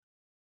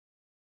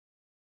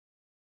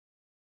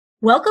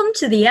Welcome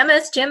to the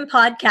MS Gym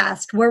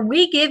podcast, where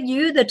we give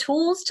you the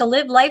tools to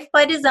live life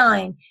by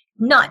design,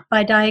 not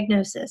by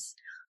diagnosis.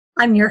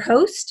 I'm your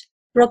host,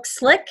 Brooke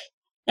Slick,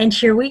 and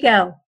here we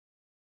go.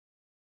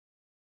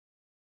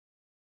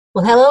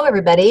 Well, hello,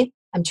 everybody.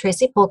 I'm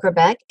Tracy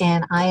Polkerbeck,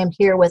 and I am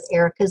here with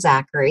Erica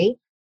Zachary,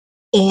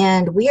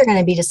 and we are going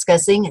to be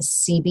discussing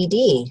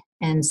CBD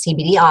and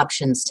CBD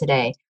options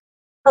today.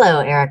 Hello,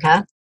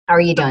 Erica. How are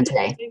you doing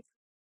today?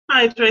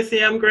 Hi,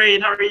 Tracy. I'm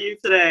great. How are you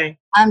today?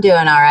 I'm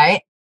doing all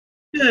right.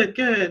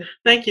 Good.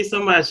 Thank you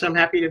so much. I'm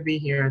happy to be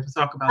here to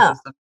talk about this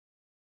stuff.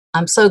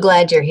 I'm so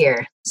glad you're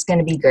here. It's going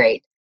to be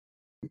great.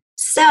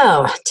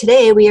 So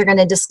today we are going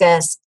to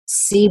discuss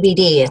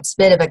CBD. It's a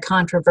bit of a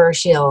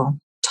controversial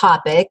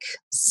topic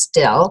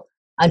still,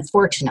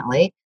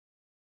 unfortunately.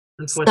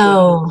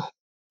 So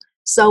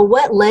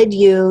what led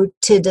you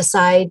to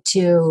decide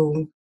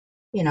to,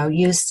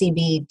 use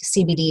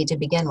CBD to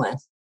begin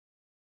with?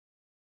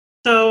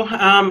 So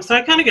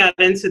I kind of got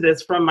into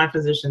this from my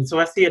physician. So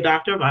I see a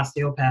doctor of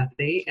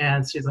osteopathy,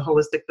 and she's a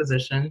holistic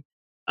physician.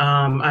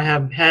 I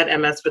have had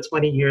MS for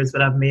 20 years,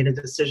 but I've made a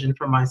decision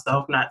for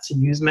myself not to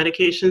use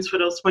medications for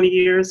those 20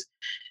 years.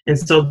 And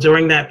so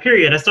during that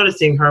period, I started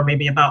seeing her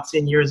maybe about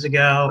 10 years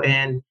ago,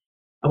 and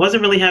I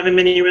wasn't really having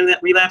many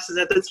relapses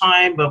at the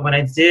time. But when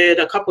I did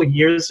a couple of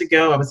years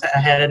ago, I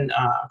had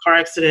a car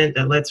accident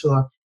that led to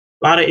a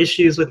lot of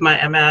issues with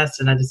my MS,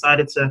 and I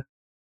decided to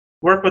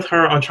work with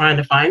her on trying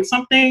to find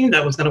something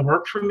that was going to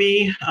work for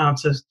me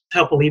to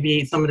help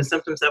alleviate some of the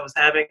symptoms I was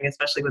having,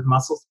 especially with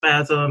muscle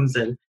spasms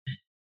and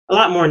a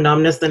lot more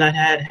numbness than I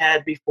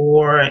had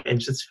before, and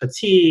just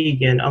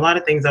fatigue and a lot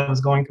of things I was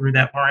going through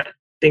that weren't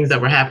things that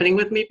were happening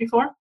with me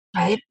before.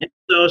 Right. And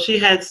so she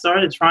had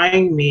started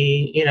trying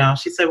me,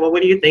 she said, well,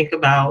 what do you think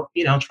about,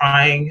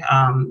 trying,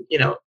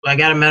 I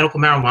got a medical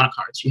marijuana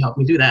card. She helped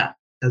me do that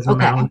because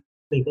marijuana is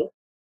legal.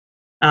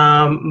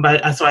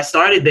 So I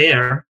started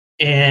there.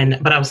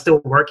 But I was still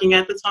working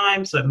at the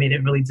time, so it made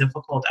it really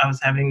difficult. I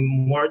was having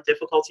more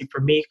difficulty for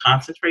me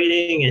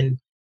concentrating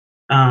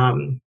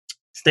and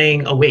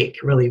staying awake,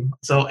 really.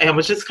 So I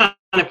was just kind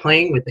of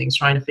playing with things,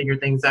 trying to figure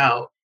things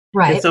out.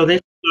 Right. And so then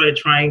she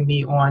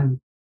started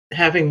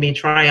having me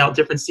try out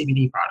different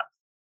CBD products.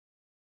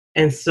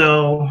 And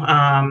so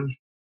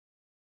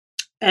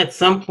at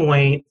some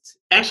point,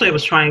 actually I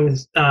was trying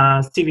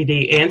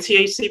CBD and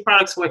THC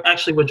products,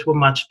 which were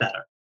much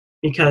better,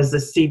 because the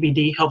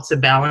CBD helps to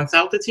balance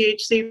out the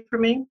THC for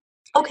me.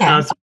 Okay. So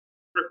it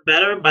worked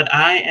better, but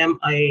I am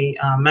a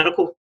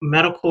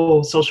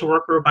medical social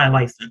worker by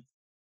license.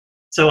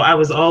 So I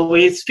was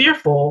always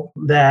fearful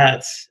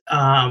that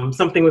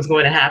something was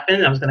going to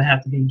happen. I was going to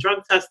have to be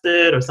drug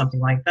tested or something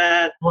like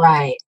that.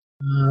 Right.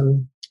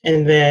 And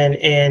then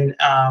in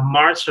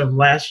March of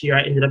last year,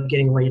 I ended up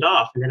getting laid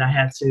off. And then I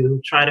had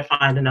to try to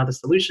find another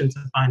solution to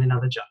find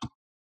another job.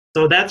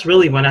 So that's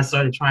really when I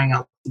started trying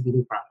out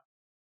CBD products.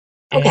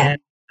 Okay. And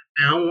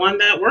I found one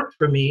that worked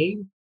for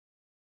me.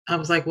 I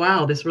was like,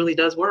 wow, this really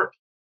does work.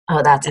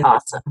 Oh, that's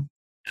awesome.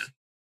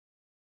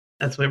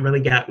 That's what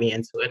really got me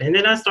into it. And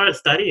then I started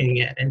studying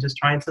it and just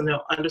trying to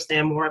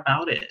understand more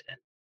about it.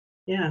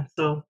 And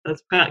so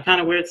that's kind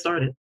of where it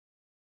started.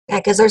 Yeah,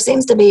 because there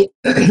seems to be,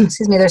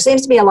 there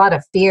seems to be a lot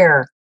of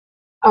fear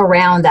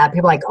around that.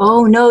 People are like,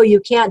 oh no,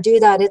 you can't do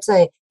that. It's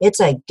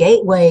a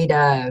gateway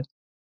to,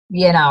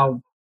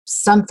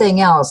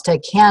 something else, to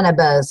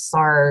cannabis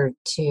or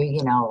to,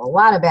 a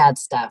lot of bad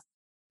stuff.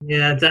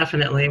 Yeah,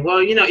 definitely.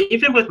 Well,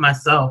 even with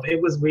myself,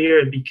 it was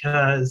weird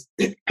because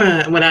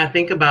when I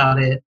think about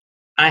it,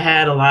 I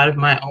had a lot of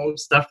my own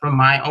stuff from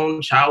my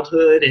own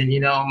childhood. And,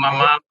 my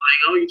mom's like,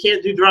 oh, you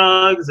can't do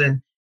drugs.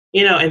 And,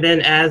 and then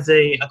as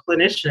a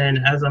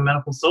clinician, as a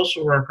medical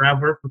social worker,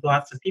 I've worked with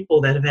lots of people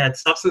that have had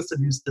substance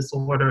abuse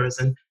disorders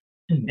and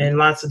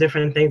lots of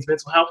different things,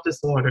 mental health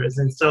disorders.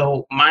 And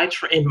so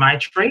in my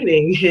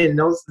training, in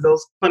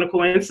those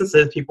clinical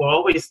instances, people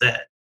always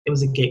said it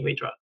was a gateway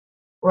drug.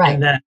 Right.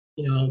 And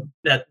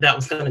that, that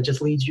was going to just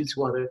lead you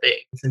to other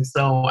things. And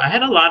so I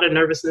had a lot of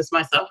nervousness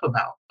myself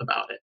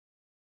about it.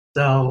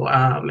 So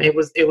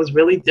it was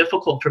really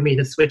difficult for me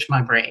to switch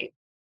my brain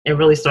and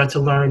really start to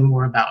learn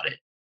more about it.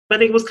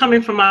 But it was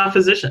coming from my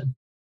physician.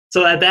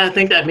 So I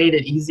think that made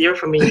it easier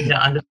for me to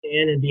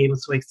understand and be able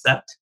to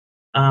accept.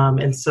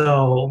 And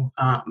so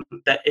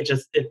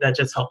that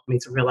just helped me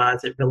to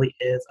realize it really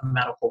is a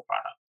medical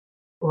product.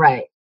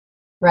 Right.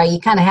 Right. You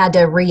kind of had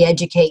to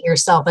re-educate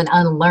yourself and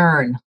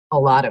unlearn a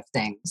lot of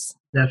things.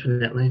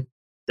 Definitely.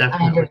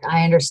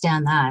 I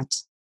understand that.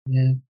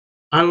 Yeah.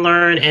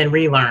 Unlearn and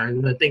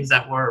relearn the things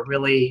that were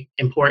really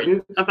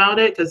important about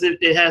it, because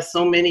it has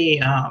so many,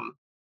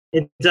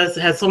 it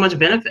has so much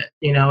benefit,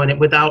 and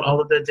without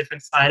all of the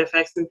different side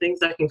effects and things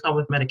that can come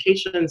with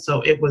medication.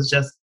 So it was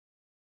just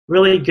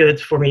really good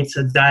for me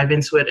to dive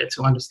into it and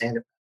to understand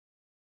it.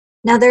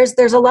 Now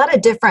there's a lot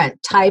of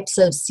different types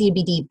of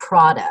CBD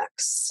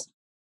products.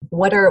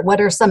 What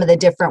are some of the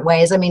different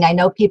ways? I mean, I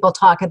know people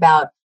talk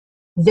about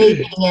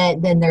vaping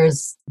it, then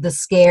there's the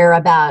scare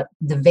about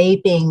the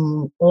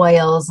vaping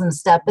oils and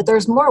stuff, but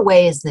there's more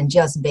ways than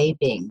just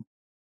vaping.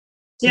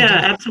 to do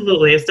Yeah, that?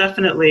 absolutely. It's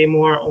definitely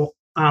more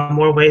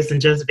ways than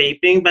just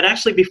vaping. But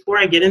actually, before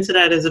I get into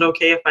that, is it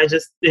okay if I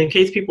just, in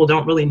case people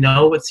don't really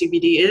know what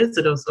CBD is,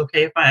 it is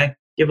okay if I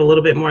give a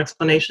little bit more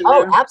explanation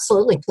Oh, there?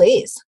 absolutely,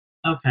 please.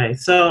 Okay,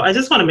 so I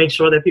just want to make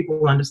sure that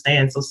people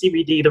understand. So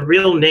CBD, the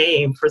real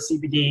name for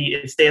CBD,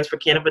 it stands for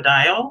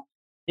cannabidiol,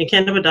 and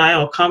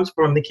cannabidiol comes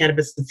from the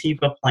cannabis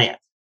sativa plant.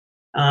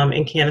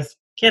 And cannabis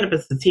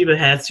sativa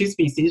has two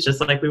species, just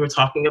like we were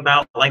talking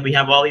about. Like we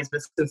have all these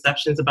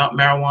misconceptions about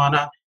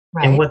marijuana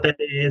and Right. what that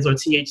is, or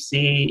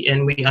THC,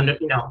 and we know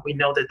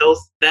that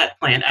that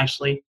plant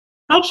actually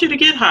helps you to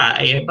get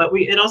high, but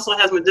it also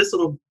has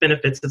medicinal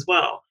benefits as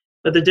well.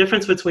 But the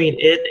difference between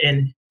it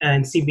and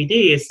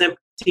CBD is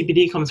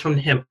CBD comes from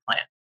the hemp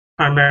plant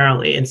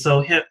primarily, and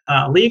so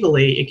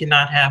legally it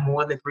cannot have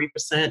more than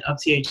 3% of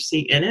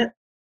THC in it,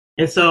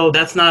 and so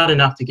that's not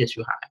enough to get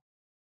you high.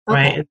 Okay.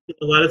 Right. And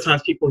a lot of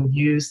times people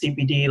use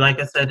CBD, like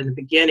I said in the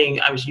beginning,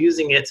 I was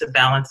using it to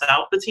balance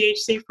out the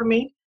THC for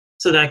me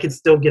so that I could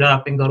still get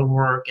up and go to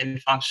work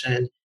and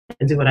function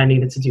and do what I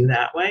needed to do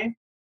that way.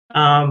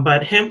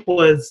 But hemp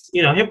was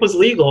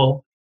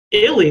illegal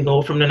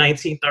from the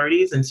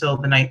 1930s until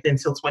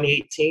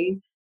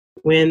 2018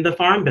 when the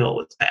Farm Bill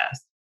was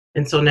passed.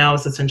 And so now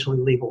it's essentially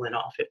legal in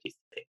all 50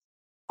 states.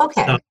 So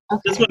Okay.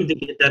 just Okay. wanted to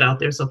get that out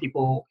there so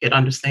people could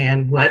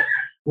understand what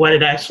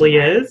it actually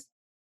is.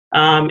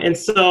 So in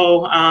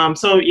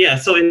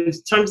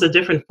terms of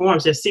different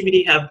forms, yes,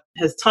 CBD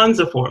has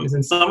tons of forms,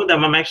 and some of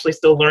them I'm actually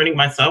still learning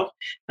myself.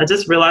 I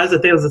just realized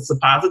that there was a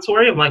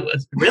suppository. I'm like,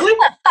 really?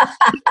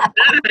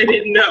 That I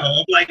didn't know.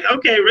 I'm like,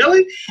 okay,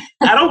 really?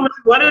 I don't really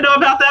want to know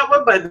about that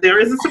one, but there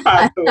is a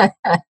suppository.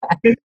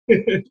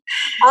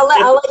 I'll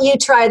let you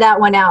try that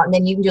one out, and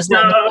then you can just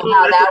let me No, know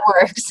how that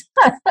works.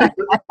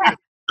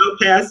 I'll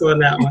pass on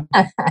that one.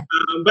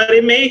 But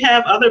it may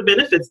have other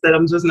benefits that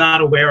I'm just not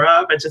aware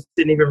of. I just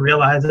didn't even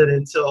realize it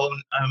until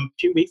a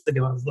few weeks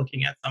ago. I was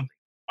looking at something.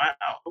 Wow,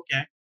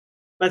 okay.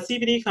 But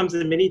CBD comes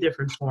in many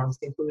different forms,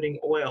 including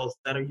oils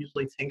that are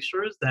usually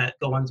tinctures that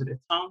go under the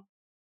tongue.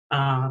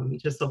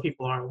 Just so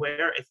people are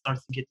aware, it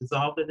starts to get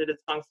dissolved into the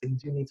tongue, so you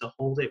do need to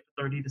hold it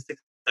for 30 to 60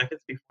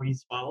 seconds before you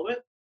swallow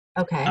it.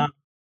 Okay. Um,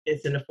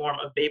 it's in the form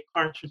of vape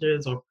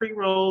cartridges or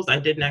pre-rolls. I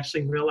didn't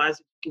actually realize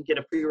you can get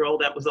a pre-roll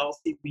that was all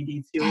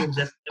CBD too and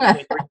just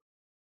 7.3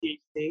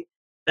 THC.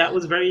 That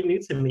was very new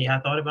to me. I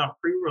thought about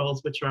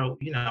pre-rolls, which are,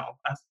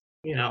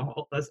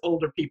 us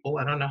older people.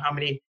 I don't know how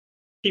many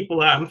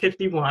people are. I'm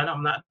 51.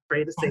 I'm not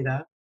afraid to say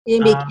that. You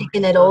can be Um,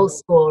 kicking it old so,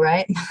 school,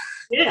 right?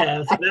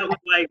 yeah, so that was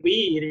like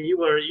weed. And you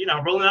were,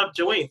 rolling up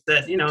joints.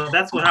 That's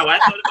how I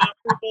thought about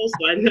pre-rolls.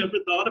 So I never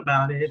thought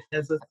about it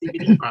as a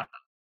CBD product.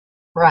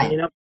 Right. You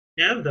know,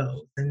 have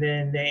those, and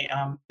then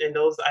then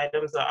those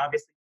items are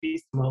obviously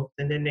be smoked,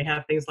 and then they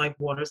have things like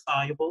water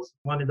solubles.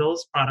 One of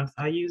those products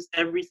I use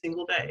every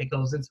single day. It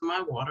goes into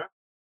my water.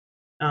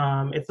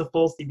 It's a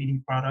full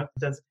CBD product. It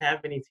doesn't have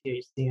any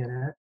THC in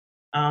it.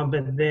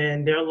 But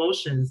then there are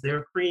lotions, there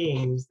are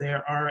creams,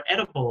 there are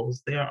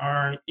edibles, there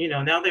are,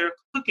 now there are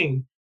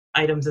cooking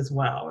items as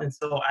well. And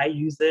so I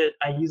use it.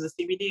 I use a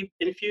CBD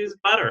infused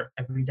butter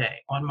every day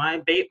on my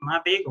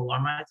bagel or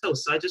my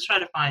toast. So I just try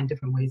to find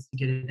different ways to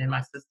get it in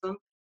my system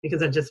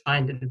because I just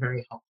find it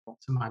very helpful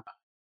to my body.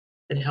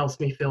 It helps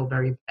me feel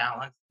very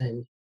balanced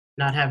and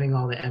not having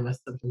all the MS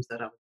symptoms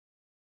that I was.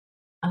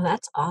 Oh,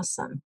 that's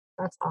awesome.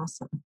 That's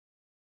awesome.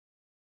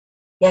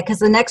 Yeah, because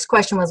the next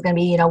question was going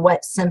to be,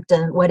 what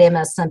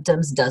MS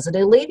symptoms does it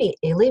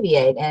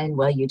alleviate? And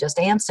well, you just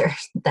answered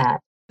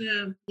that.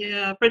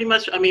 Yeah, pretty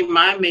much. I mean,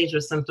 my major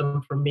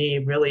symptom for me,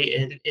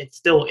 really, it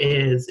still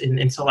is,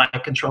 until I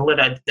control it.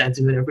 I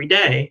do it every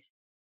day.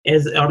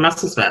 Are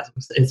muscle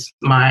spasms. It's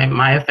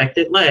my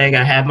affected leg.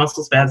 I have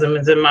muscle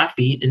spasms in my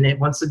feet, and it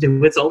wants to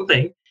do its own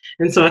thing,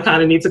 and so I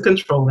kind of need to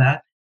control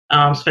that.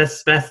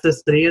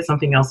 Spasticity is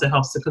something else that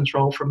helps to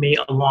control for me,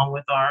 along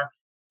with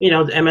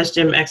the MS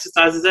gym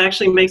exercises. It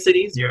actually makes it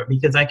easier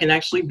because I can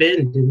actually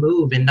bend and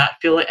move and not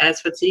feel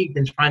as fatigued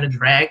and trying to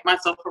drag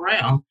myself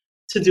around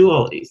to do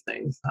all of these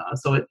things.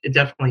 So it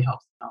definitely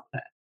helps about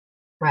that.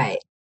 Right.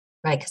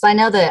 Right. Because I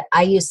know that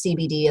I use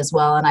CBD as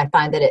well, and I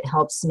find that it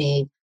helps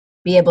me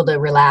be able to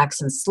relax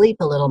and sleep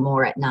a little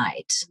more at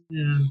night.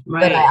 Yeah,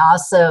 But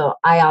right.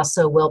 I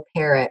also will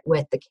pair it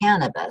with the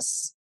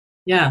cannabis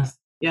Yes,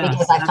 because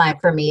yes. I find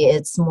for me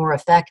it's more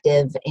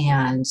effective,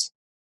 and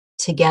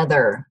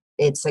together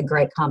it's a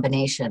great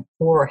combination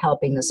for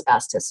helping the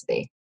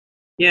spasticity.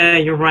 Yeah,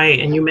 you're right.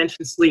 And you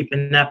mentioned sleep,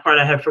 and that part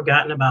I have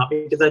forgotten about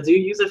because I do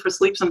use it for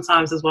sleep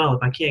sometimes as well.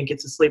 If I can't get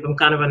to sleep, I'm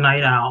kind of a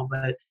night owl,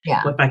 but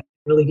Yeah. if I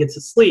really get to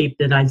sleep,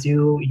 then I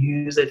do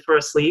use it for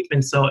sleep.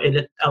 And so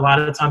a lot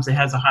of the times it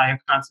has a higher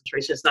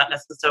concentration. It's not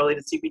necessarily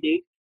the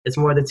CBD, it's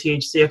more the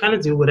THC. I kind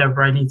of do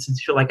whatever I need to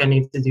feel like I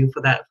need to do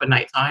for that for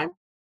nighttime.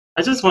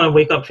 I just want to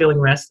wake up feeling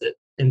rested.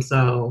 And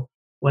so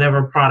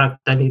whatever product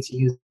I need to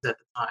use at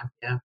the time.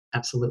 Yeah,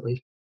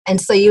 absolutely. And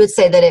so you would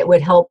say that it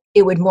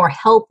would more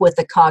help with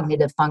the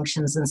cognitive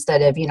functions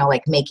instead of,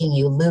 like making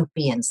you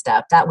loopy and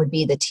stuff. That would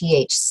be the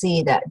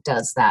THC that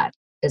does that.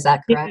 Is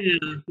that correct?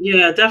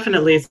 Yeah,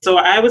 definitely. So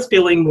I was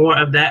feeling more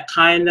of that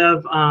kind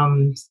of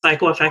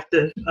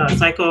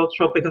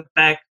psychotropic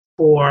effect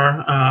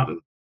for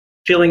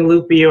feeling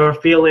loopy or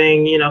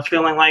feeling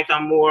like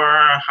I'm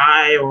more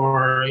high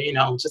or,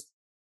 just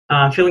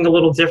feeling a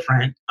little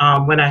different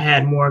when I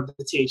had more of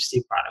the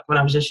THC product, when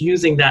I was just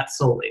using that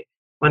solely.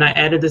 When I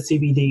added the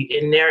CBD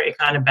in there, it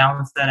kind of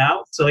balanced that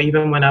out. So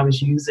even when I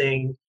was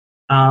using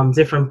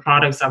different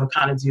products, I would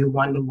kind of do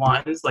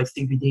one-to-ones like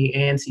CBD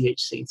and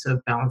THC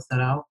to balance that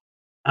out.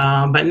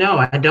 But no,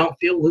 I don't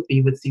feel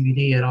loopy with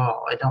CBD at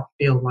all. I don't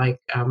feel like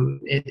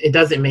it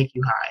doesn't make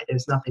you high.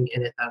 There's nothing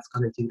in it that's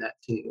going to do that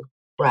to you.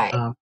 Right.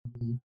 Um,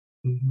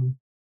 mhm,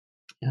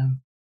 yeah.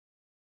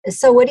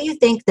 So what do you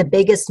think the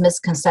biggest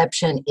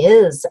misconception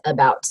is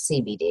about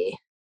CBD?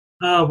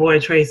 Oh boy,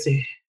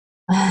 Tracy.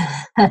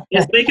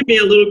 It's making me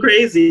a little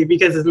crazy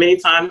because as many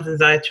times as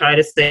I try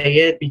to say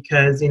it,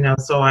 because I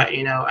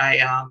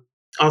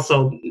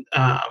also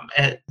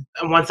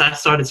once I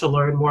started to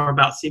learn more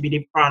about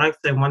CBD products,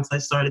 and once I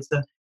started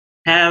to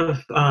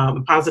have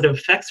positive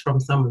effects from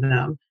some of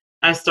them,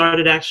 I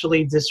started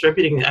actually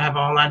distributing. I have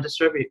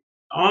an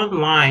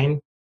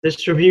online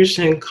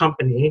distribution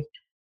company,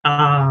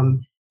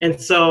 and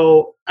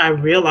so I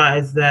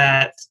realized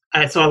that.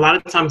 So a lot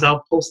of times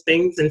I'll post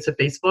things into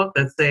Facebook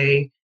that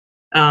say,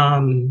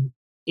 um,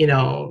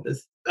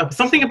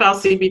 something about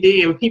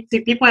CBD, and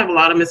people have a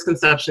lot of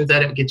misconceptions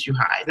that it gets you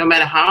high. No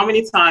matter how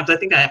many times, I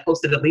think I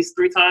posted at least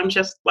 3 times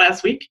just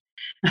last week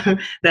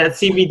that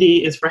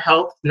CBD is for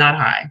health, not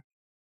high.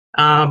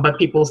 But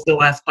people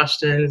still ask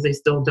questions. They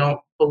still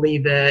don't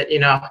believe it.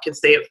 I can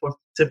say it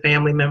to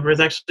family members.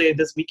 Actually,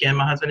 this weekend,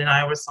 my husband and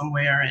I were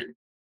somewhere, and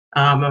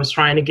I was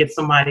trying to get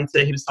somebody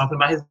he was talking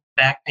about his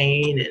back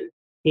pain, and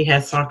he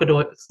had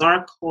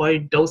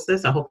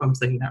sarcoidosis. I hope I'm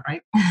saying that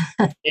right.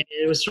 And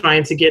it was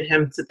trying to get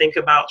him to think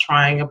about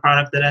trying a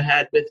product that I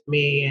had with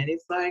me. And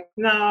he's like,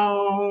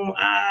 no,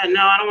 I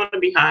don't want to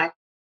be high.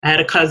 I had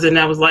a cousin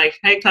that was like,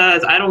 hey,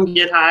 cuz, I don't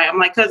get high. I'm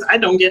like, cuz, I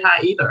don't get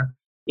high either.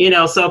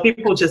 So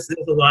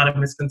there's a lot of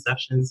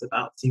misconceptions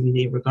about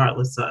CBD,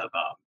 regardless of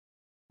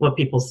what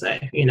people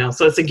say,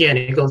 So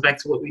it goes back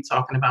to what we were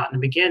talking about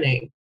in the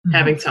beginning,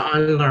 having to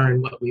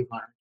unlearn what we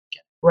learned.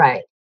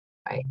 Right,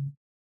 right.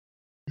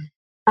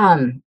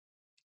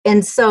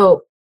 And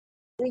so,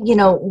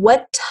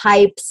 what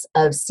types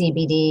of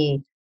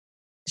CBD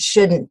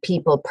shouldn't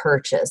people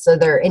purchase? Are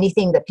there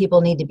anything that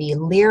people need to be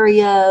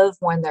leery of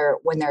when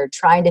they're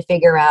trying to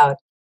figure out,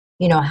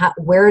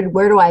 where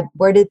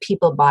do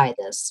people buy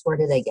this? Where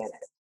do they get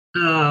it?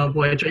 Oh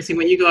boy, Tracy,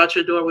 when you go out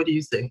your door, what do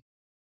you see?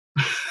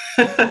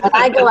 When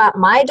I go out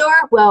my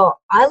door, well,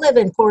 I live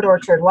in Port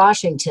Orchard,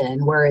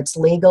 Washington, where it's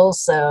legal,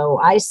 so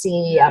I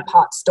see a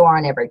pot store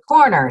on every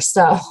corner.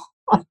 So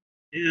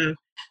Yeah.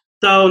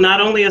 So not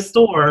only a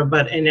store,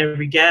 but in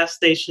every gas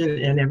station,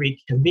 in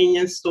every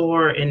convenience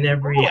store, I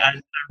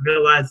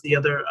realized the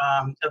other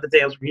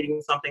day I was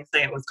reading something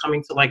saying it was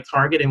coming to like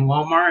Target and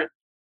Walmart.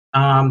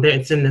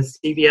 It's in the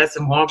CVS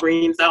and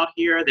Walgreens out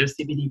here. There's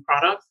CBD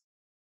products.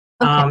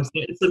 okay. So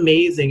it's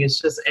amazing. It's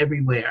just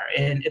everywhere,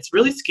 and it's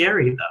really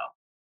scary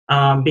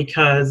though,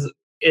 because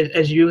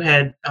as you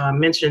had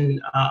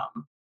mentioned a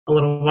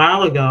little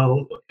while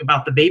ago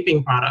about the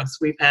vaping products,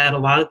 we've had a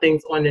lot of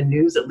things on the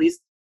news, at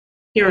least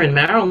here in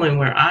Maryland,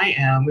 where I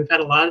am, we've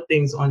had a lot of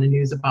things on the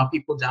news about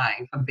people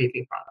dying from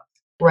vaping products.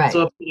 Right.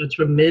 So it's a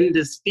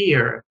tremendous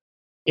fear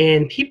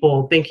in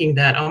people thinking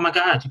that, oh my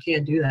God, you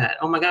can't do that.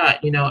 Oh my God,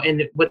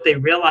 and what they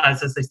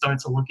realize as they start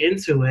to look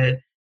into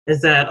it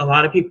is that a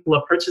lot of people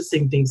are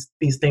purchasing these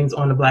things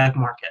on the black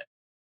market.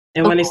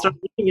 And when they start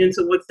looking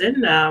into what's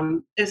in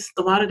them, it's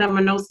a lot of them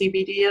are no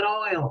CBD at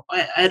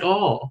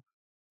all.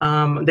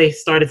 They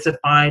started to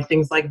find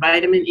things like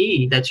vitamin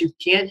E that you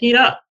can't heat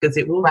up because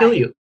it will kill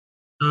you.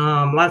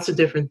 Lots of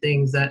different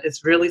things that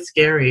it's really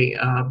scary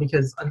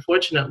because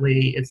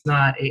unfortunately it's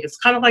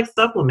kind of like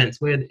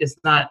supplements where it's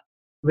not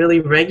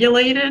really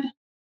regulated.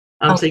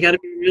 So you got to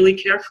be really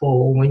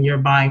careful when you're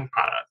buying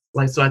products.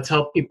 So I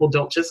tell people,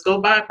 don't just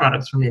go buy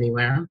products from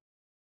anywhere.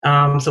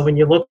 So when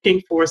you're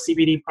looking for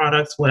CBD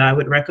products, what I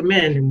would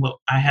recommend and what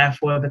I have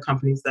for the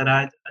companies that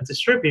I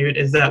distribute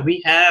is that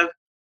we have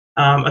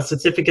a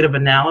certificate of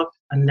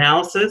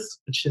analysis,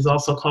 which is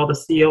also called a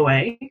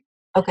COA.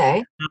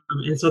 Okay.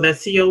 And so that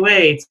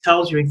COA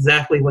tells you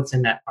exactly what's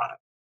in that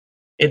product.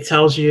 It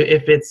tells you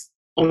if it's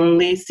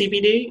only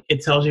CBD.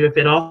 It tells you if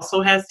it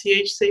also has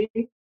THC.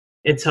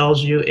 It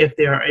tells you if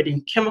there are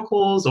any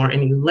chemicals or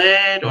any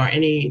lead or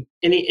any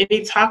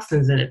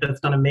toxins in it that's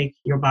going to make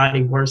your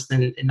body worse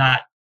and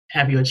not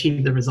have you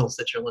achieve the results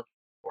that you're looking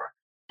for.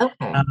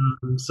 Okay.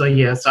 So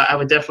I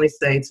would definitely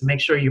say to make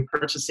sure you're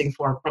purchasing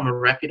from a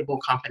reputable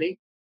company.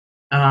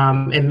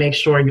 And make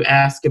sure you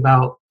ask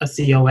about a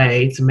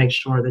COA to make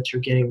sure that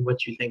you're getting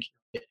what you think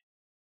you're getting.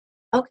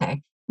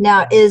 Okay.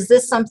 Now, is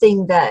this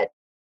something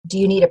do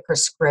you need a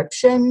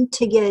prescription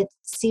to get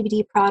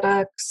CBD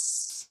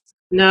products?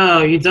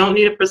 No, you don't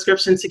need a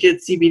prescription to get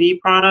CBD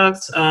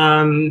products.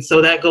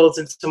 So that goes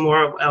into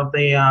more of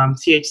the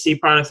THC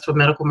products for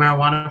medical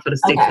marijuana for the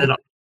states that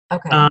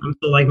Okay.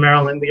 So like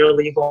Maryland, we are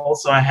legal,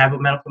 so I have a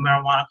medical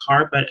marijuana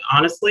card. But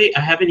honestly,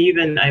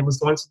 I was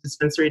going to the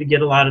dispensary to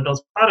get a lot of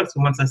those products,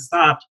 and once I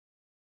stopped,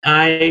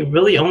 I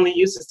really only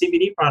use the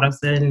CBD products,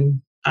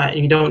 and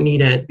you don't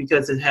need it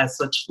because it has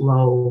such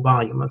low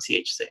volume of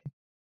THC.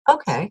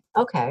 Okay.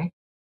 Okay.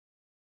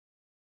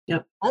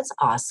 Yep. That's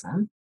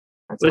awesome.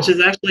 That's Which awesome.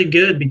 is actually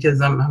good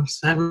because I'm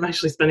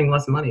actually spending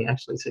less money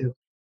actually too,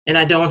 and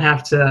I don't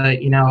have to,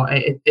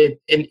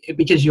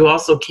 because you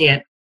also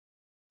can't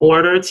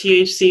order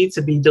THC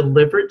to be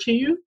delivered to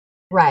you.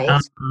 Right.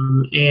 And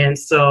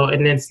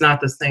it's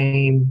not the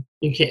same.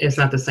 It's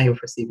not the same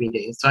for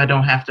CBD. So I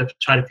don't have to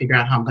try to figure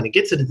out how I'm going to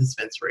get to the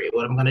dispensary,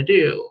 what I'm going to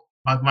do.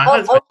 Like my Oh,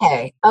 husband.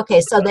 okay.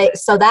 Okay.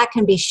 So that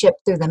can be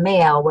shipped through the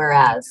mail,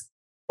 whereas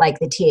like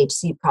the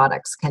THC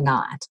products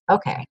cannot.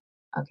 Okay.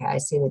 Okay. I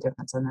see the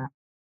difference in that.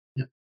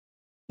 Yeah.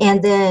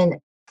 And then,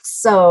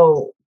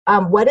 so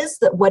what is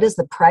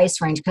the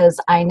price range? Because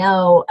I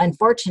know,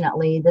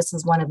 unfortunately, this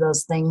is one of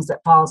those things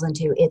that falls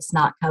into it's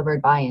not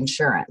covered by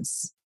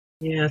insurance.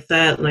 Yeah,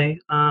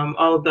 sadly,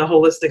 all of the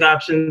holistic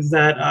options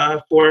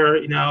that for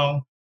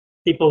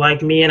people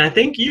like me, and I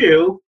think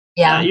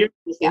Yeah. you're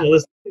mostly Yeah.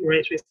 holistic, too,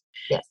 right, Tracy?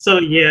 Yes. So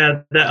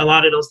yeah, a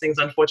lot of those things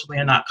unfortunately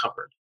are not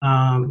covered.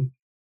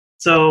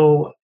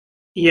 So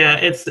yeah,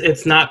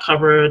 it's not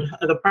covered.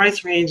 The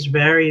price range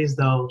varies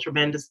though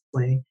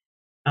tremendously.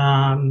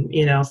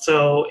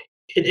 So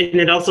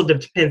it also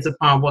depends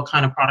upon what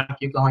kind of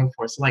product you're going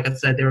for. So like I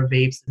said, there are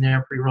vapes and there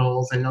are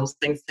pre-rolls, and those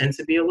things tend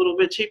to be a little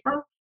bit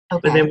cheaper.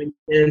 But Okay. then when you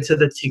get into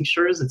the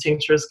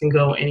tinctures can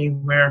go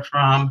anywhere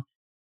from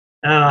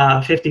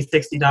 $50,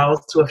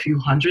 $60 to a few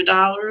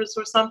 $100s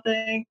or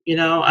something.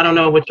 I don't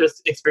know what your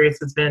experience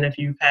has been if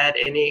you've had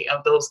any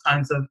of those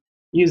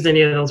used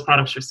any of those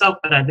products yourself,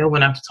 but I know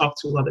when I've talked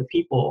to other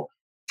people,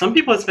 some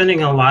people are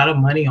spending a lot of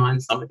money on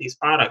some of these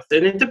products.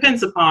 And it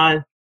depends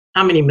upon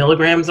how many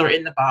milligrams are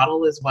in the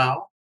bottle as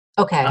well.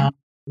 Okay. Um,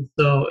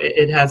 so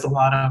it has a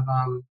lot of,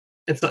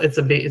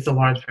 it's a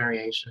large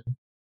variation.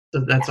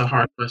 So that's a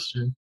hard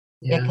question.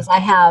 Yeah, Yeah. because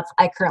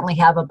I currently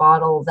have a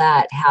bottle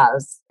that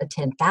has a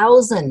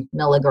 10,000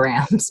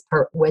 milligrams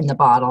per in the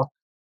bottle,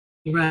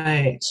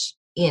 Right. which,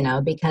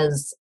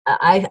 because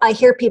I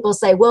hear people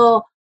say,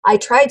 well, I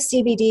tried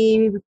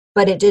CBD,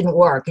 but it didn't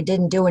work. It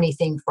didn't do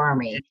anything for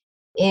me.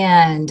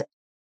 And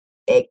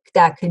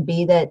that could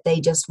be that they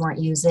just weren't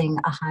using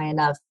a high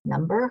enough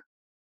number.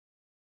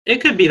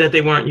 It could be that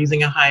they weren't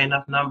using a high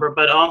enough number,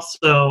 but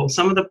also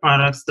some of the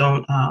products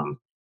don't,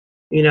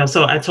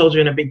 so I told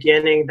you in the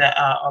beginning that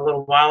a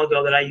little while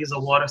ago that I use a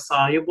water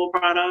soluble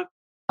product,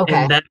 Okay.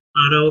 and that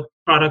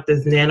product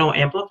is nano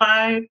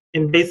amplified.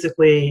 And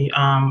basically,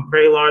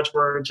 very large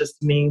word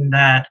just mean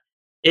that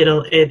it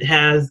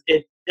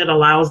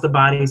allows the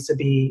bodies to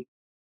be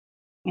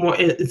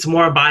it's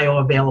more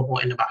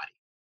bioavailable in the body.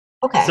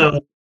 Okay. So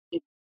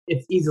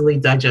it's easily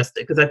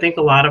digested, because I think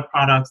a lot of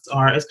products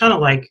it's kind of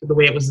like the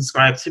way it was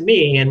described to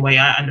me and the way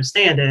I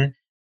understand it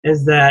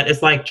is that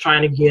it's like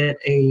trying to get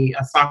a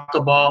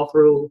soccer ball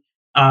through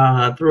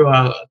a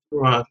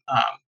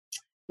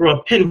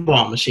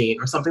pinball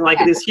machine or something, like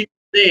Okay. this huge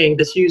thing,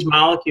 this huge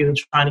molecule,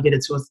 trying to get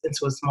it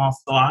into a small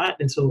slot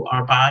into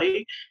our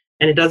body.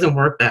 And it doesn't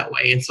work that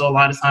way. And so a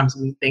lot of times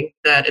we think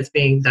that it's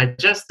being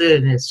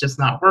digested and it's just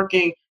not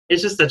working.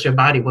 It's just that your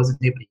body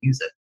wasn't able to use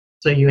it.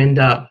 So you end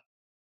up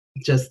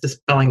just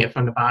dispelling it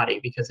from the body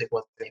because it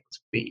wasn't able to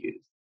be used.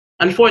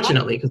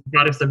 Unfortunately, because the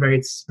products are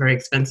very, very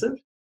expensive.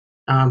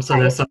 So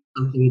Right. that's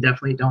something you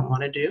definitely don't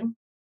want to do.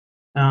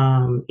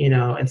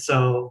 And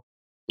so,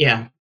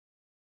 yeah,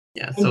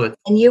 yeah. So it's,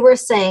 And you were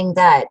saying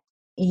that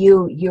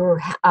you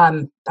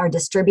are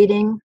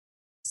distributing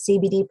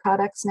CBD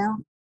products now?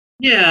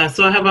 yeah.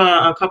 So I have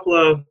a couple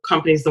of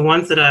companies, the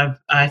ones that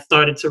I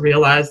started to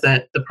realize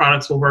that the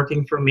products were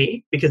working for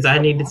me, because I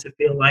needed to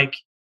feel like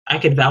I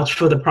could vouch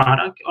for the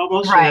product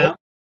almost, Right.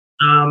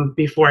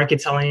 before I could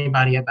tell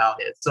anybody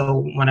about it.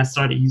 So when I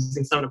started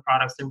using some of the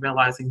products and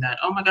realizing that,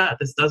 oh my God,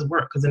 this does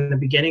work. Because in the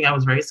beginning, I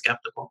was very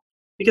skeptical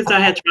because I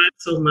had tried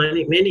so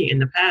many in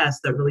the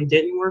past that really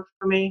didn't work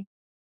for me.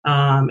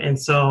 And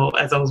so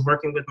as I was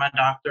working with my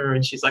doctor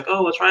and she's like,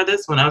 oh, well, try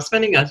this one, I was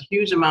spending a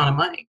huge amount of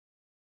money.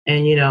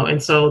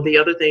 And so the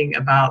other thing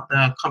about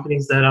the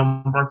companies that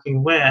I'm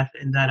working with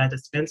and that I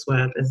dispense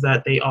with is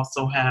that they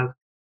also have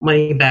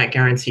money back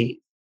guarantees.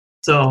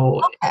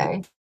 So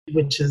Okay.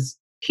 which is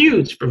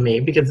huge for me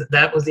because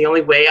that was the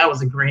only way I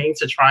was agreeing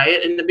to try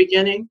it in the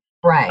beginning,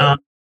 Right.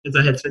 because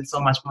I had spent so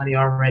much money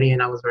already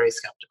and I was very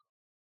skeptical.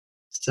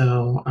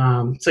 So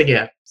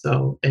yeah,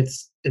 so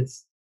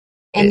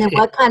And then it,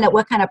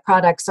 what kind of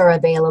products are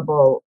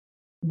available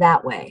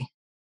that way?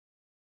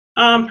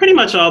 pretty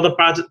much all the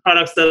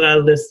products that I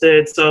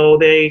listed. So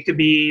they could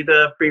be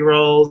the pre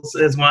rolls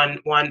as one.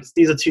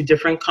 These are two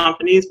different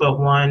companies, but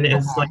one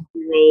is like Okay.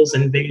 pre rolls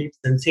and vapes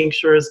and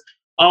tinctures.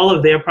 All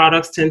of their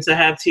products tend to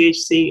have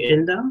THC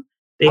in them.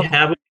 They Okay.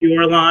 have a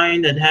pure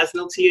line that has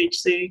no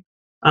THC,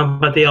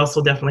 but they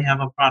also definitely have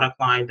a product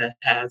line that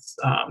has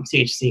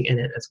THC in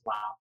it as well.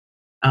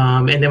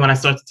 And then when I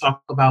start to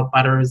talk about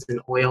butters and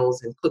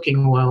oils and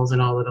cooking oils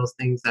and all of those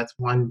things, that's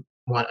one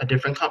a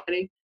different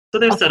company. So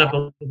they're set up a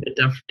little bit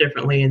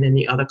differently. And then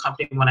the other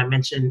company, when I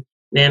mentioned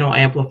Nano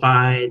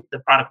Amplified, the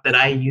product that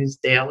I use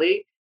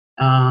daily,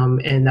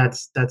 and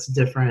that's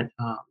different,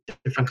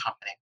 different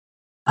company.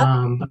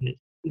 But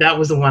that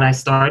was the one I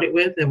started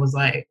with and was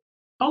like,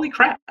 holy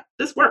crap,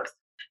 this works.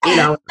 You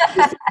know, I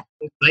was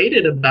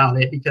excited about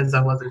it because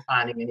I wasn't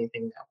finding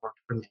anything that worked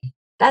for me.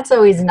 That's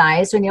always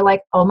nice when you're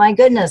like, oh my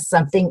goodness,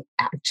 something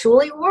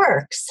actually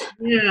works.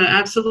 Yeah,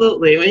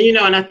 absolutely. And, you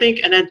know, and I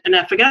think, and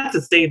I forgot to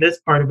say this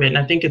part of it, and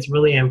I think it's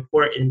really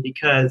important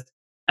because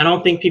I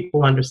don't think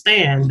people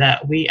understand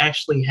that we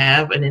actually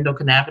have an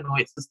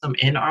endocannabinoid system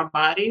in our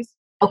bodies.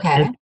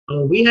 Okay. And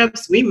so we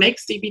make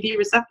CBD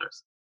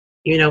receptors.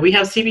 You know, we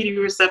have CBD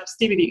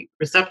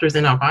receptors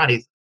in our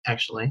bodies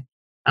actually,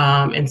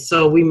 and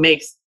so we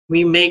make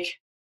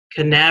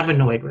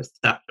cannabinoid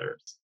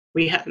receptors.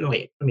 We have no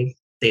wait. Let me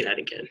say that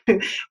again.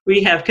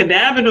 We have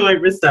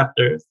cannabinoid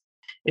receptors,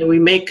 and we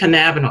make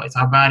cannabinoids.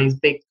 Our bodies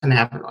make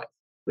cannabinoids.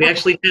 We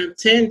actually have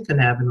 10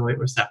 cannabinoid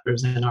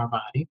receptors in our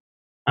body.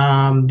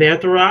 They're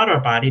throughout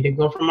our body. They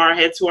go from our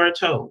head to our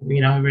toe.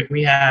 You know,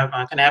 we have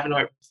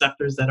cannabinoid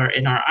receptors that are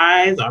in our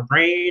eyes, our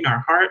brain, our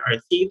heart, our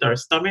teeth, our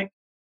stomach,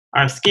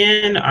 our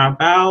skin, our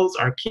bowels,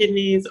 our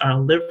kidneys, our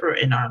liver,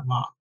 and our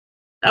lungs.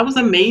 That was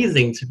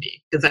amazing to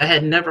me because I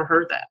had never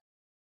heard that.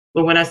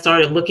 But when I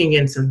started looking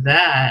into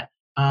that,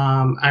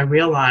 I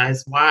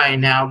realized why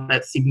now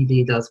that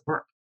CBD does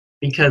work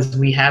because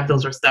we have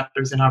those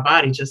receptors in our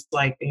body, just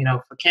like, you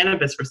know, for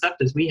cannabis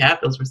receptors, we have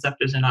those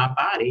receptors in our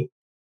body.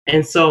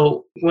 And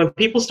so when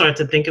people start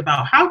to think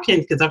about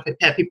because I've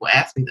had people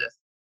ask me this,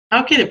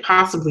 how can it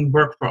possibly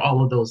work for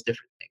all of those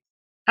different things?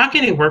 How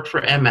can it work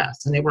for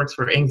MS and it works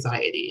for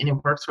anxiety and it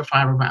works for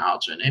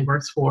fibromyalgia and it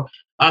works for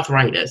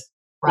arthritis?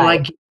 Well,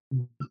 Right.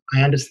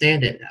 I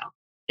understand it now.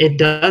 It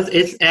does.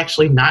 It's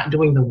actually not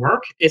doing the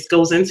work. It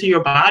goes into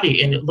your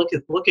body and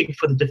looking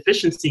for the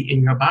deficiency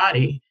in your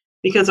body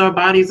because our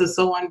bodies are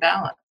so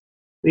unbalanced.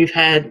 We've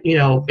had, you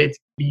know,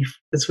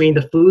 between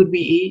the food we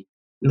eat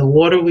and the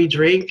water we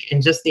drink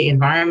and just the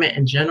environment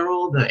in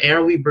general, the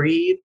air we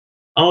breathe,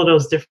 all of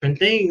those different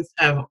things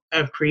have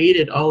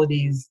created all of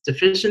these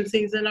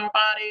deficiencies in our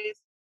bodies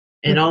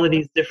and all of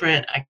these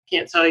different, I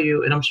can't tell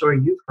you, and I'm sure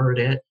you've heard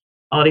it,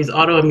 all these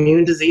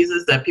autoimmune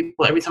diseases that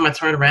people, every time I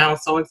turn around,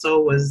 so-and-so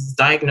was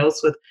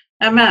diagnosed with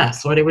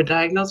MS, or they were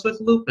diagnosed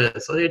with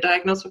lupus, or they're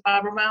diagnosed with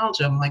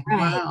fibromyalgia. I'm like, Right.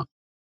 wow,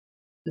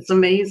 it's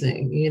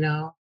amazing, you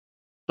know?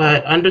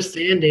 But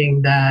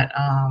understanding that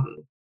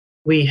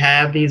we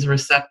have these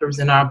receptors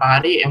in our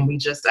body and we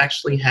just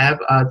actually have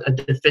a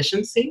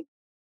deficiency.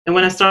 And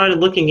when I started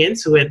looking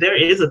into it, there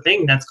is a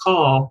thing that's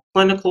called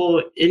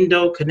clinical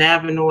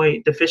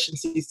endocannabinoid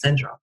deficiency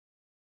syndrome.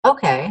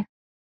 Okay.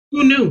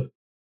 Who knew?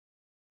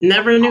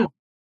 Never knew.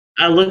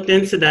 I looked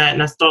into that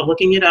and I started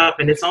looking it up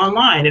and it's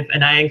online.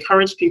 And I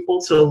encourage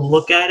people to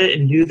look at it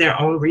and do their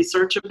own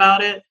research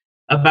about it,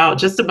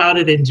 about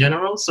it in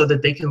general so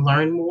that they can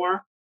learn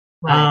more.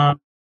 Right.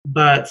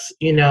 But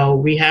you know,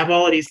 we have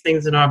all of these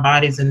things in our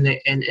bodies and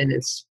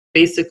it's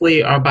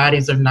basically our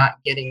bodies are not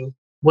getting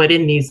what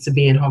it needs to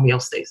be in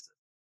homeostasis,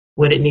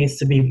 what it needs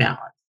to be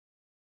balanced.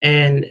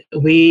 And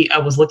I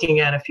was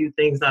looking at a few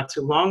things not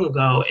too long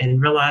ago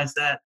and realized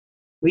that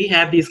we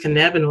have these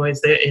cannabinoids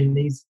there in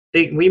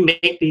we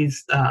make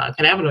these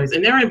cannabinoids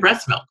and they're in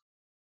breast milk.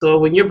 So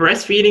when you're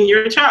breastfeeding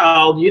your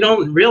child, you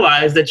don't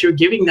realize that you're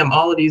giving them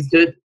all of these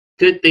good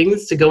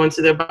things to go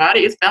into their body.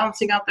 It's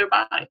balancing out their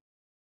body.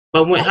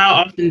 But how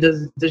often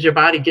does your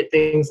body get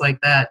things like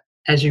that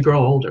as you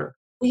grow older?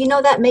 Well, you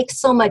know, that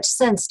makes so much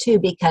sense too,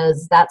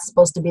 because that's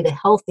supposed to be the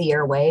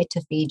healthier way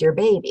to feed your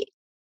baby.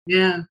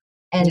 Yeah.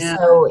 And Yeah.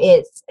 so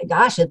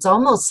it's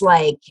almost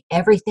like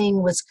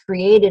everything was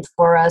created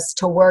for us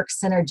to work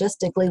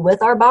synergistically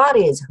with our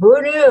bodies.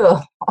 Who knew?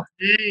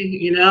 Hey,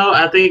 you know,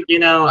 I think, you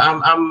know,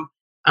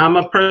 I'm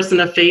a person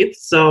of faith,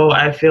 so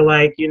I feel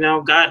like, you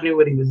know, God knew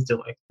what he was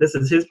doing. This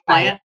is his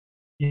Right. plan.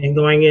 And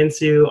going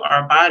into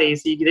our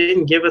bodies, he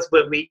didn't give us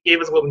he gave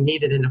us what we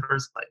needed in the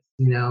first place,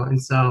 you know.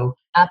 And so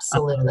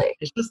Absolutely.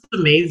 it's just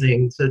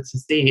amazing to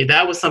see.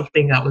 That was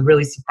something that would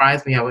really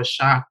surprise me. I was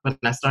shocked when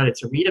I started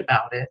to read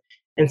about it.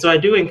 And so I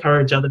do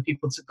encourage other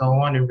people to go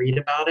on and read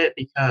about it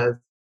because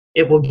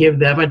it will give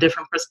them a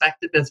different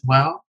perspective as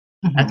well.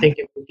 I Mhm. think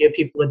it will give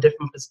people a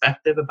different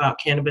perspective about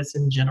cannabis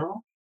in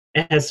general.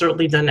 It has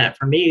certainly done that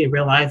for me,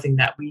 realizing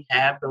that we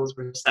have those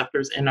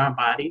receptors in our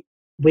body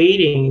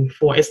waiting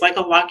for, it's like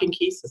a lock and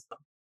key system.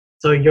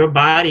 So your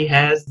body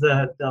has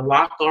the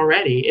lock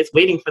already. It's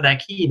waiting for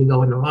that key to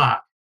go in the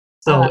lock.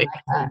 Oh, I So it like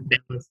can that. be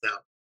balanced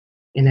out.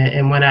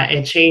 And when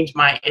it changed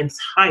my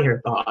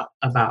entire thought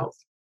about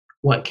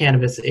what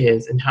cannabis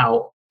is and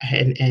how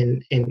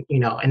and you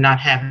know and not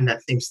having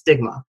that same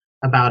stigma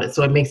about it.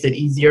 So it makes it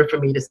easier for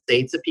me to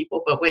say to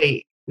people, but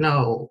wait,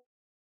 no,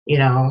 you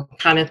know,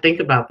 kind of think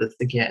about this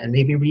again,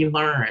 maybe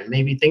relearn,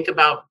 maybe think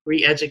about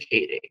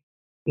re-educating,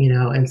 you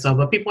know, and so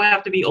but people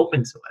have to be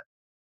open to it,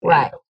 you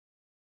Right. know.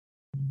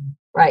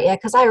 Right. Yeah.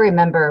 Because I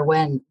remember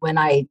when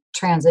I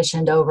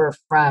transitioned over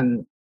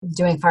from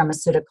doing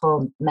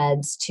pharmaceutical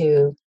meds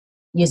to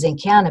using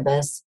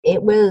cannabis,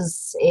 it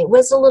was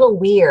a little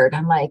weird.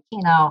 I'm like,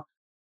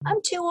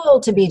 I'm too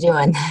old to be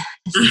doing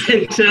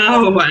this.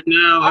 I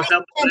know. I I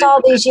felt the spent same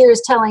all these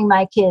years telling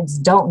my kids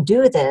don't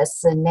do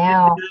this, and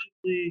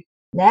way.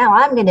 now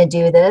I'm going to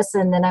do this,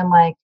 and then I'm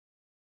like,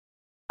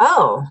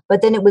 oh,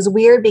 but then it was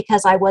weird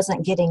because I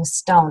wasn't getting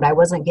stoned. I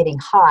wasn't getting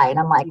high. And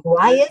I'm like,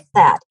 why is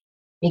that?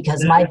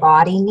 Because my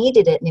body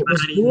needed it and it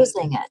was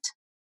using it.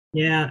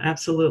 Yeah,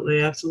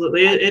 absolutely.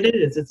 Absolutely. It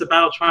is. It's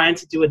about trying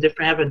to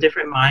have a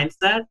different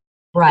mindset and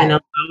Right.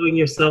 allowing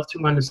yourself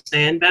to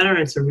understand better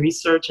and to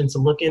research and to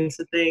look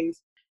into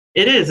things.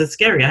 It's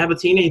scary. I have a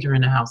teenager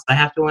in the house. I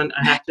have to,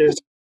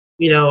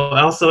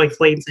 also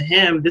explain to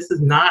him, this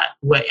is not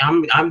what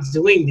I'm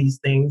doing these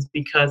things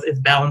because it's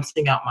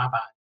balancing out my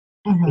body.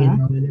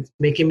 Mm-hmm. And it's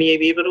making me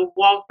be able to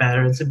walk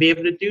better and to be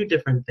able to do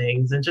different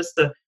things and just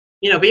to,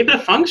 be able to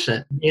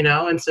function,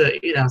 and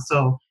to,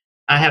 so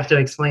I have to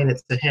explain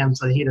it to him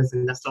so he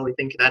doesn't necessarily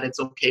think that it's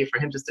okay for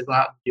him just to go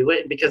out and do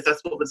it. Because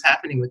that's what was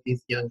happening with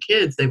these young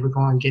kids. They were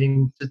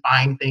just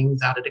buying things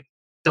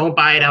don't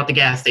buy it out the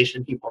gas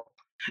station, people,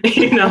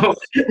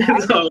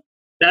 Right. so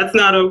that's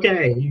not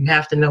okay. You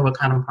have to know what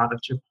kind of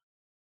product you're.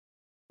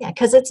 Yeah,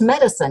 because it's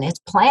medicine. It's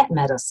plant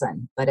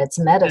medicine, but it's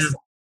medicine.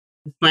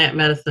 Plant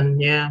medicine,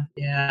 yeah,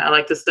 yeah. I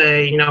like to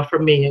say, for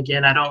me,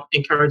 again, I don't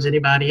encourage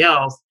anybody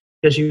else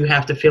because you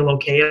have to feel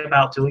okay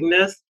about doing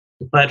this.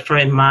 But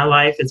in my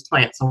life, it's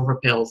plants over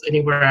pills.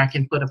 Anywhere I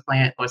can put a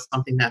plant or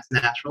something that's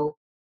natural,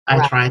 I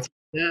Right. try to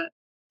do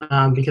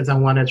that because I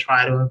want to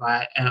try to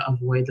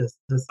avoid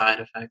the side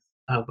effects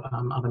of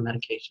other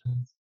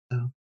medications.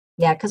 So.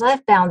 Yeah, because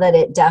I've found that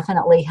it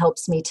definitely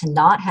helps me to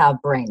not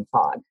have brain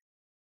fog.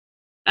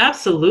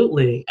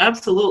 Absolutely,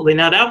 absolutely.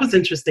 Now that was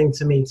interesting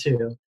to me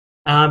too,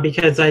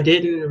 because I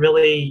didn't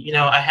really,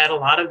 I had a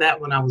lot of that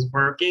when I was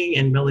working,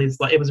 and really,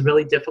 it was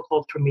really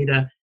difficult for me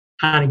to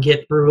kind of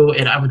get through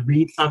it. I would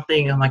read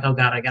something, and I'm like, oh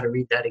God, I got to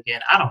read that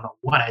again. I don't know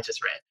what I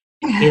just read.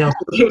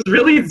 It was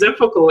really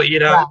difficult,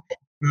 Right.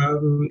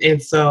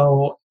 and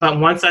so, but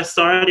once I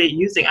started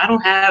using,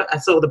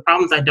 so the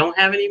problems I don't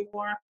have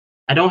anymore.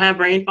 I don't have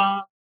brain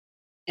fog,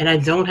 and I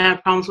don't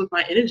have problems with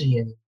my energy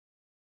anymore,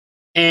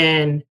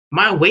 and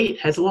my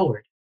weight has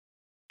lowered.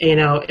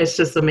 It's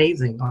just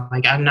amazing.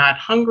 Like I'm not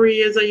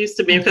hungry as I used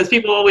to be because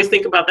people always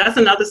think about that's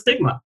another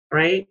stigma,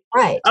 right?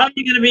 Right. Oh,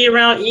 you're gonna be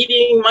around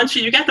eating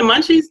munchies. You got the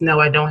munchies? No,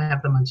 I don't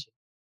have the munchies.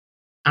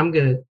 I'm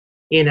good.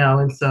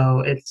 And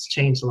so it's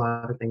changed a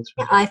lot of things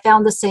for Yeah, me. I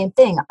found the same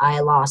thing. I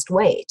lost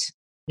weight.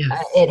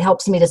 Yes. It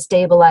helps me to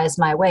stabilize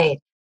my weight.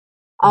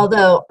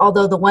 Although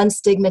the one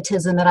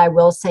stigmatism that I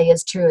will say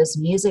is true is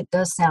music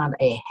does sound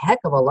a heck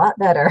of a lot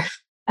better.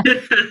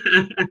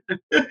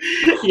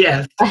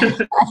 Yes.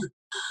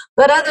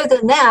 But other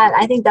than that,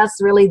 I think that's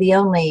really the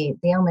only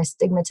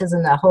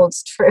stigmatism that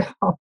holds true.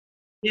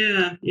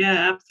 Yeah,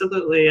 yeah,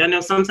 absolutely. I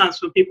know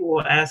sometimes when people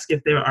will ask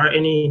if there are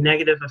any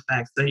negative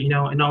effects, and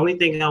the only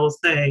thing I will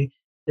say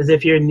is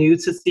if you're new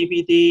to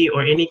CBD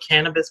or any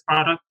cannabis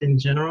product in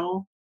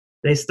general,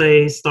 they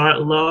say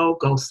start low,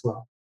 go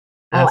slow.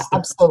 Oh,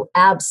 That's the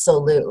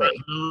absolutely.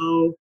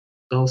 low,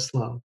 go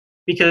slow.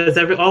 Because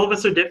all of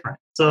us are different.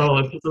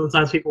 So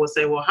sometimes people will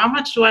say, well, how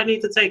much do I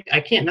need to take? I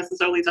can't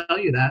necessarily tell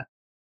you that.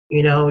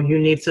 You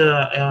need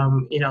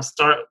to,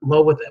 start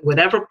low with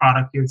whatever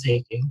product you're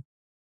taking.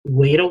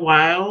 Wait a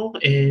while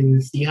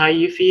and see how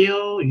you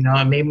feel.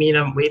 It may mean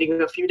I'm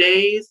waiting a few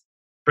days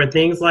for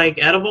things like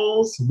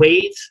edibles.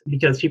 Wait,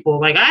 because people are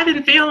like, I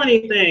didn't feel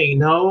anything.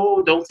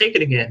 No, don't take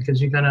it again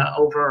because you can't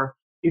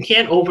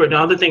the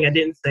other thing I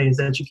didn't say is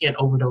that you can't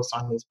overdose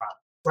on these products.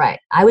 Right.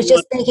 I was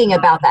just thinking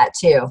about that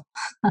too.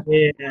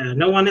 Yeah,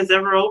 no one has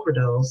ever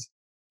overdosed.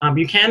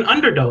 You can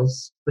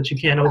underdose, but you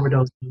can't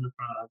overdose on the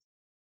product.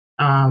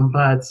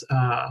 But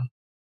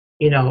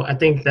I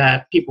think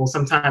that people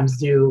sometimes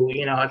do,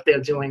 if they're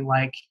doing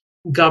like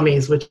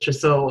gummies, which are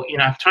so,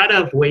 I try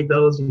to avoid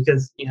those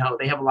because,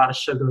 they have a lot of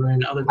sugar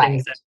and other Right.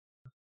 things that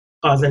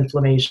cause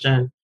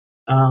inflammation.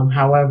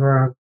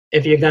 However,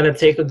 if you're going to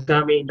take a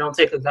gummy, don't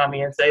take a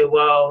gummy and say,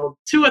 well,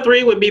 2 or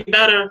 3 would be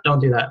better.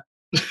 Don't do that.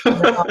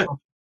 No.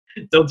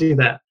 Don't do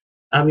that.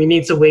 You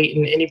need to wait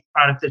in any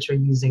product that you're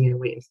using and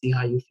wait and see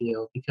how you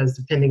feel because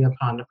depending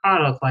upon the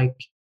product, like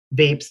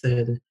vapes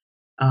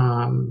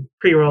and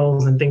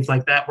pre-rolls and things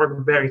like that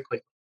work very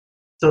quickly.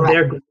 So Right.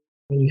 they're great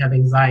when you have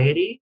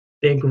anxiety.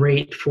 They're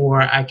great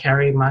I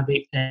carry my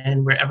vape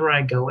pen wherever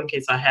I go in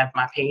case I have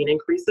my pain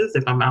increases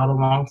if I'm out a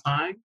long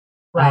time.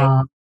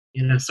 Right.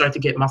 Start to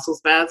get muscle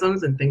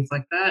spasms and things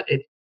like that.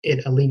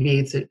 It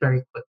alleviates it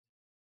very quickly.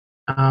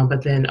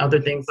 But then other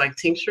things like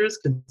tinctures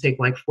could take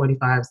like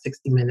 45,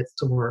 60 minutes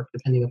to work,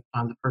 depending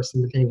upon the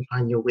person, depending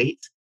upon your weight,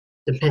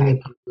 depending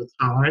upon the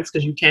tolerance,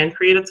 because you can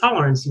create a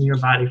tolerance in your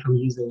body from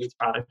using these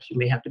products. You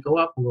may have to go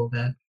up a little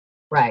bit.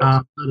 Right.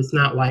 But it's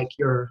not like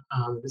you're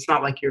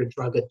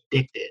drug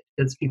addicted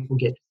because people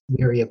get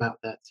weary about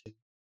that too.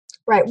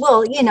 Right.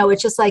 Well,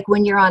 it's just like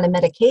when you're on a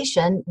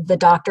medication, the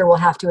doctor will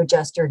have to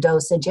adjust your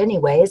dosage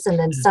anyways. And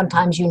then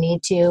sometimes you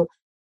need to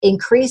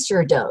increase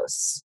your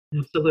dose.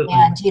 Absolutely.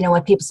 And,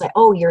 when people say,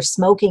 oh, you're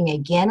smoking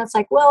again, it's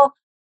like, well,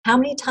 how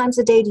many times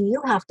a day do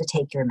you have to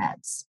take your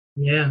meds?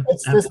 Yeah,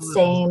 It's the absolutely.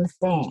 same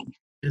thing.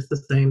 It's the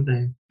same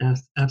thing.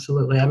 Yes,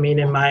 absolutely. I mean,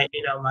 in my,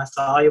 my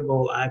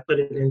soluble, I put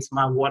it into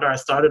my water. I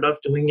started off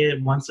doing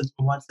it once in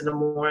the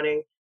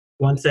morning,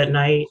 once at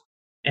night,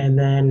 and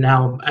then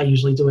now I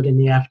usually do it in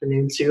the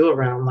afternoon too,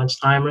 around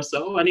lunchtime or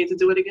so. I need to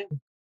do it again. You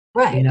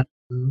Right. know,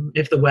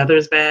 if the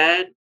weather's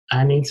bad,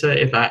 I need to.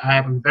 If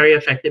I'm very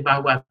affected by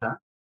weather,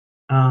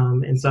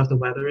 and so if the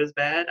weather is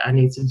bad, I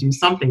need to do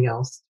something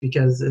else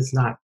because it's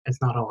not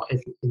all.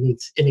 It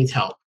needs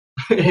help.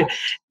 Right.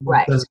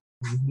 Right. So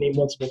need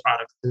multiple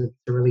products to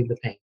relieve the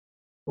pain.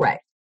 Right.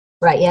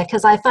 Right. Yeah.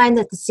 Because I find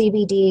that the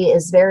CBD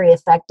is very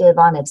effective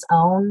on its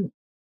own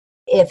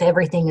if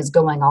everything is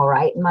going all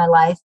right in my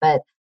life.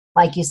 But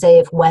like you say,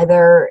 if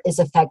weather is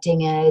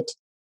affecting it,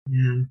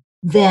 Yeah,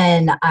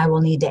 then I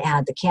will need to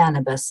add the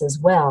cannabis as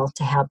well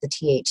to have the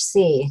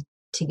THC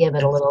to give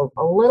it absolutely.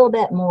 a little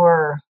bit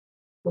more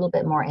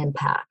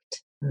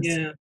impact.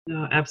 Yeah,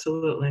 no,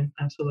 absolutely,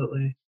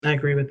 absolutely. I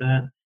agree with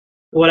that.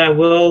 What I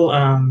will,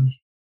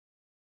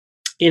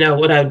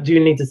 what I do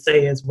need to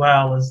say as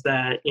well is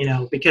that,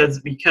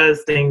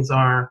 because things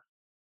are,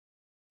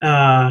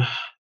 uh,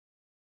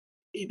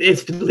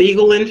 it's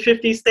legal in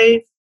 50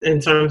 states in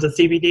terms of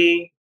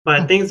CBD,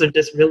 but things are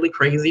just really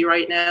crazy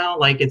right now.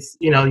 Like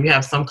you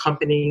have some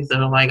companies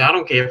that are like, I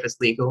don't care if it's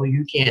legal,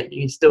 you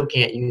still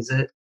can't use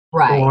it,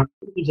 Right. or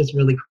it's just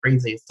really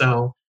crazy.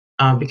 So,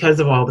 because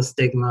of all the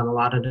stigma and a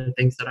lot of the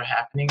things that are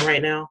happening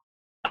right now,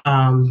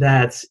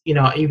 that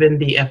even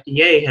the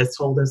FDA has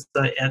told us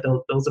that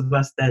those of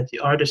us that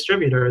are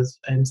distributors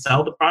and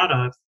sell the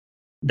products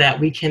that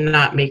we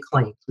cannot make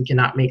claims. We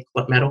cannot make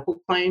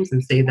medical claims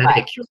and say that Right.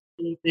 it cures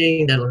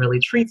anything, that it really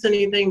treats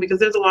anything, because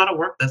there's a lot of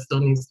work that still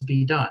needs to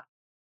be done,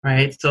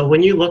 right? So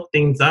when you look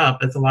things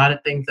up, there's a lot of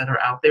things that are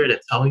out there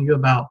that tell you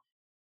about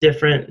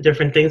different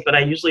things. But I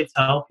usually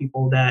tell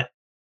people that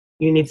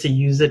you need to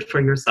use it for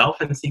yourself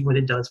and see what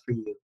it does for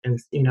you, and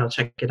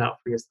check it out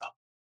for yourself.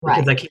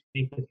 Because Right. I can't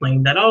make the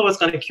claim that, oh, it's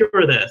going to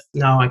cure this.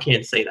 No, I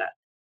can't say that.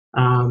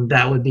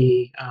 That would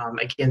be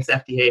against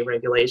FDA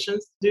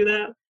regulations to do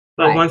that.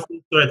 But Right. once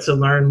they start to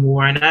learn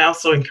more, and I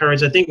also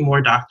encourage, I think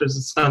more doctors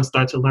are going to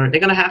start to learn. They're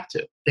going to have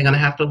to. They're going to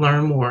have to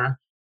learn more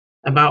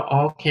about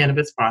all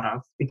cannabis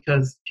products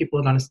because people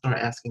are going to start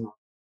asking more.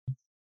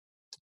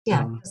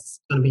 Yeah. So it's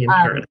going to be Um,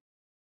 imperative.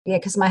 yeah,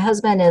 because my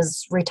husband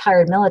is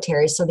retired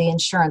military, so the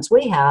insurance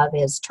we have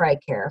is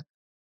TRICARE,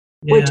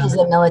 which Yeah. is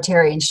a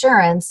military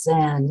insurance,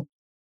 and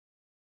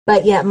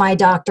but yet my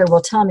doctor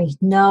will tell me,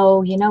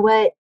 no, you know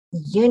what?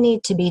 You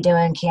need to be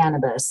doing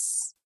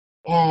cannabis.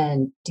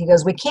 And he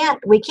goes, we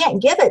can't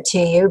give it to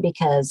you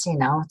because,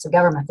 it's a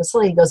government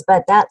facility. He goes,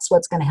 but that's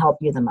what's going to help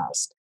you the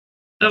most.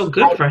 Oh,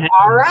 good Like, for him.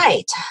 all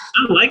right.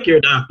 I like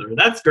your doctor.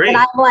 That's And great.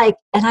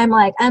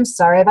 I'm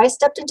sorry, have I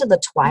stepped into the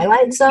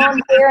twilight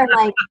zone here? And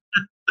like,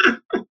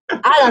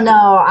 I don't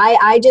know.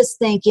 I just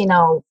think,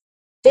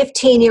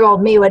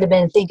 15-year-old me would have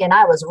been thinking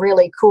I was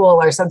really cool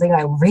or something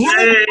like, really?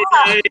 Hey,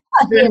 Wow. hey.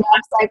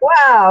 It's like,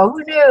 wow,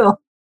 who knew?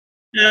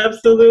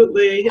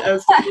 Absolutely,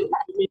 absolutely.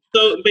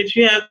 So, but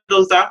you have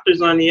those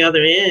doctors on the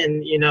other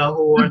end,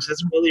 who are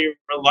just really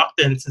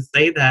reluctant to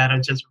say that, or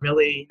just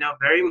really,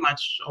 very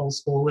much old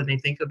school, and they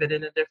think of it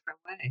in a different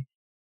way.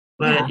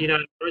 But, Yeah, I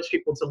encourage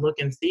people to look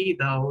and see,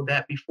 though,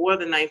 that before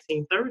the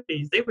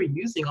 1930s, they were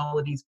using all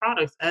of these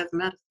products as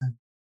medicine.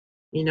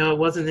 It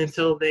wasn't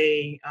until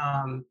they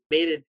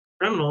made it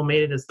criminal,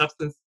 made it a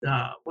substance.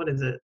 What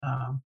is it?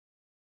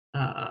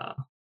 Uh,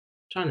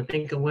 Trying to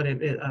think of what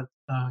it is.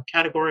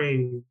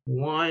 Category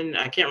one.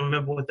 I can't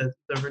remember what the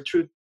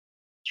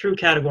true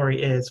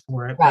category is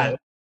for it, right.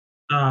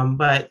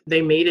 but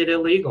they made it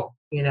illegal,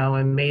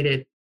 and made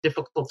it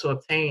difficult to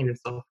obtain and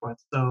so forth.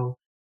 So,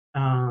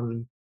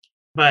 um,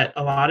 but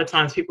a lot of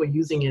times people are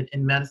using it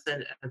in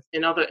medicine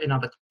in other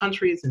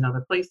countries, in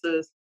other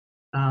places,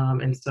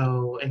 and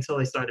so until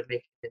they started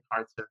making it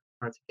hard to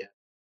get.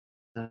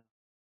 Uh, and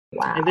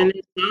Wow. then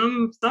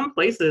there's some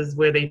places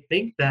where they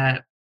think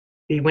that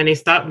when they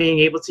stopped being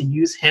able to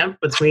use hemp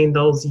between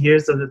those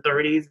years of the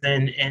 30s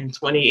and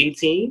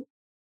 2018,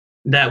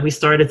 that we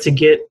started to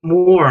get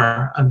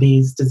more of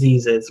these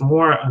diseases,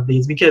 more of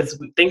these, because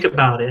think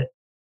about it,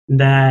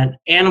 that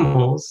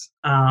animals,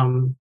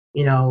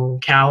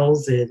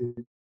 cows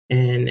and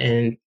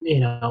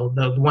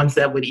the ones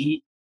that would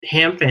eat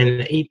hemp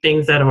and eat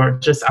things that are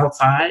just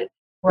outside,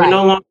 we're Right.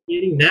 no longer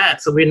getting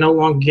that, so we're no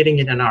longer getting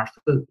it in our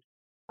food.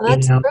 Well, You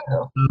that's know,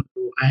 true.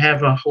 I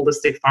have a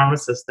holistic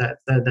pharmacist that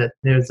said that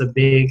there's a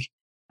big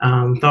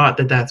thought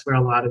that that's where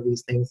a lot of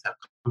these things have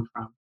come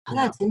from. Oh,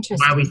 that's Why we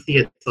interesting. see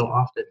it so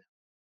often.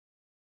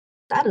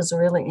 That is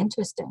really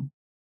interesting.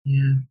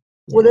 Yeah,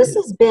 Well, it is.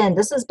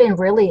 this has been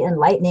really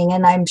enlightening,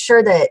 and I'm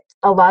sure that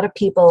a lot of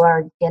people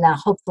are gonna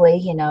hopefully,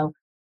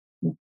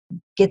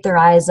 get their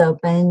eyes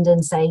opened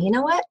and say, you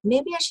know what,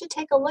 maybe I should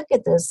take a look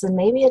at this, and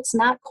maybe it's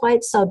not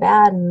quite so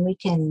bad, and we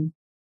can,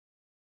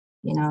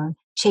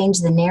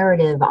 change the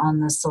narrative on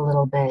this a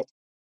little bit.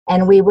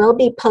 And we will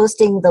be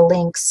posting the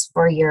links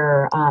for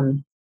your I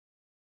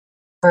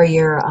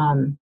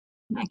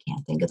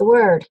can't think of the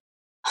word.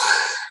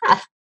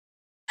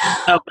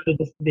 Oh,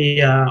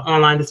 the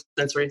online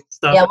dispensary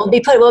stuff. Yeah,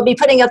 we'll be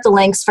putting up the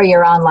links for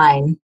your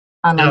online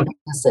Oh,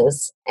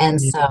 businesses. And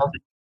yeah, so,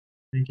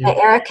 thank you.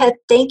 Erica,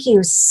 thank you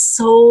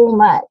so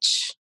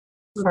much.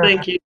 Well,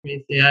 thank you,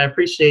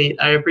 Tracy.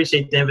 I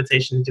appreciate the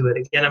invitation to do it.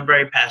 Again, I'm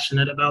very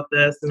passionate about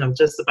this, and I'm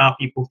just about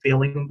people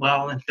feeling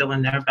well and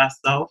feeling their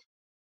best self.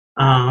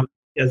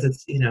 Because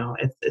it's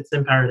it's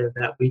imperative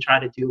that we try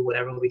to do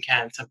whatever we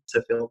can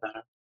to feel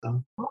better.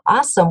 So,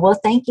 Awesome. Well,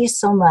 thank you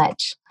so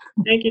much.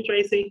 thank you,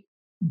 Tracy.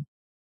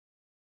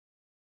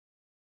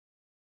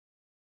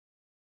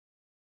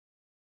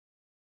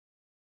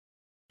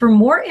 For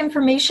more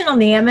information on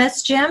the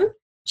MS Gym,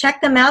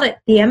 check them out at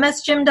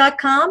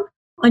themsgym.com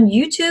on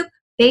YouTube,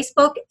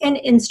 Facebook, and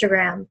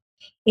Instagram.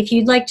 If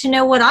you'd like to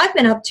know what I've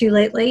been up to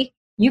lately,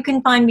 you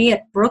can find me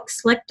at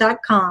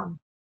brookslick.com.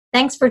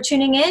 Thanks for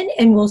tuning in,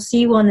 and we'll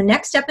see you on the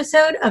next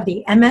episode of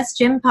the MS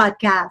Gym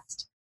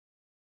podcast.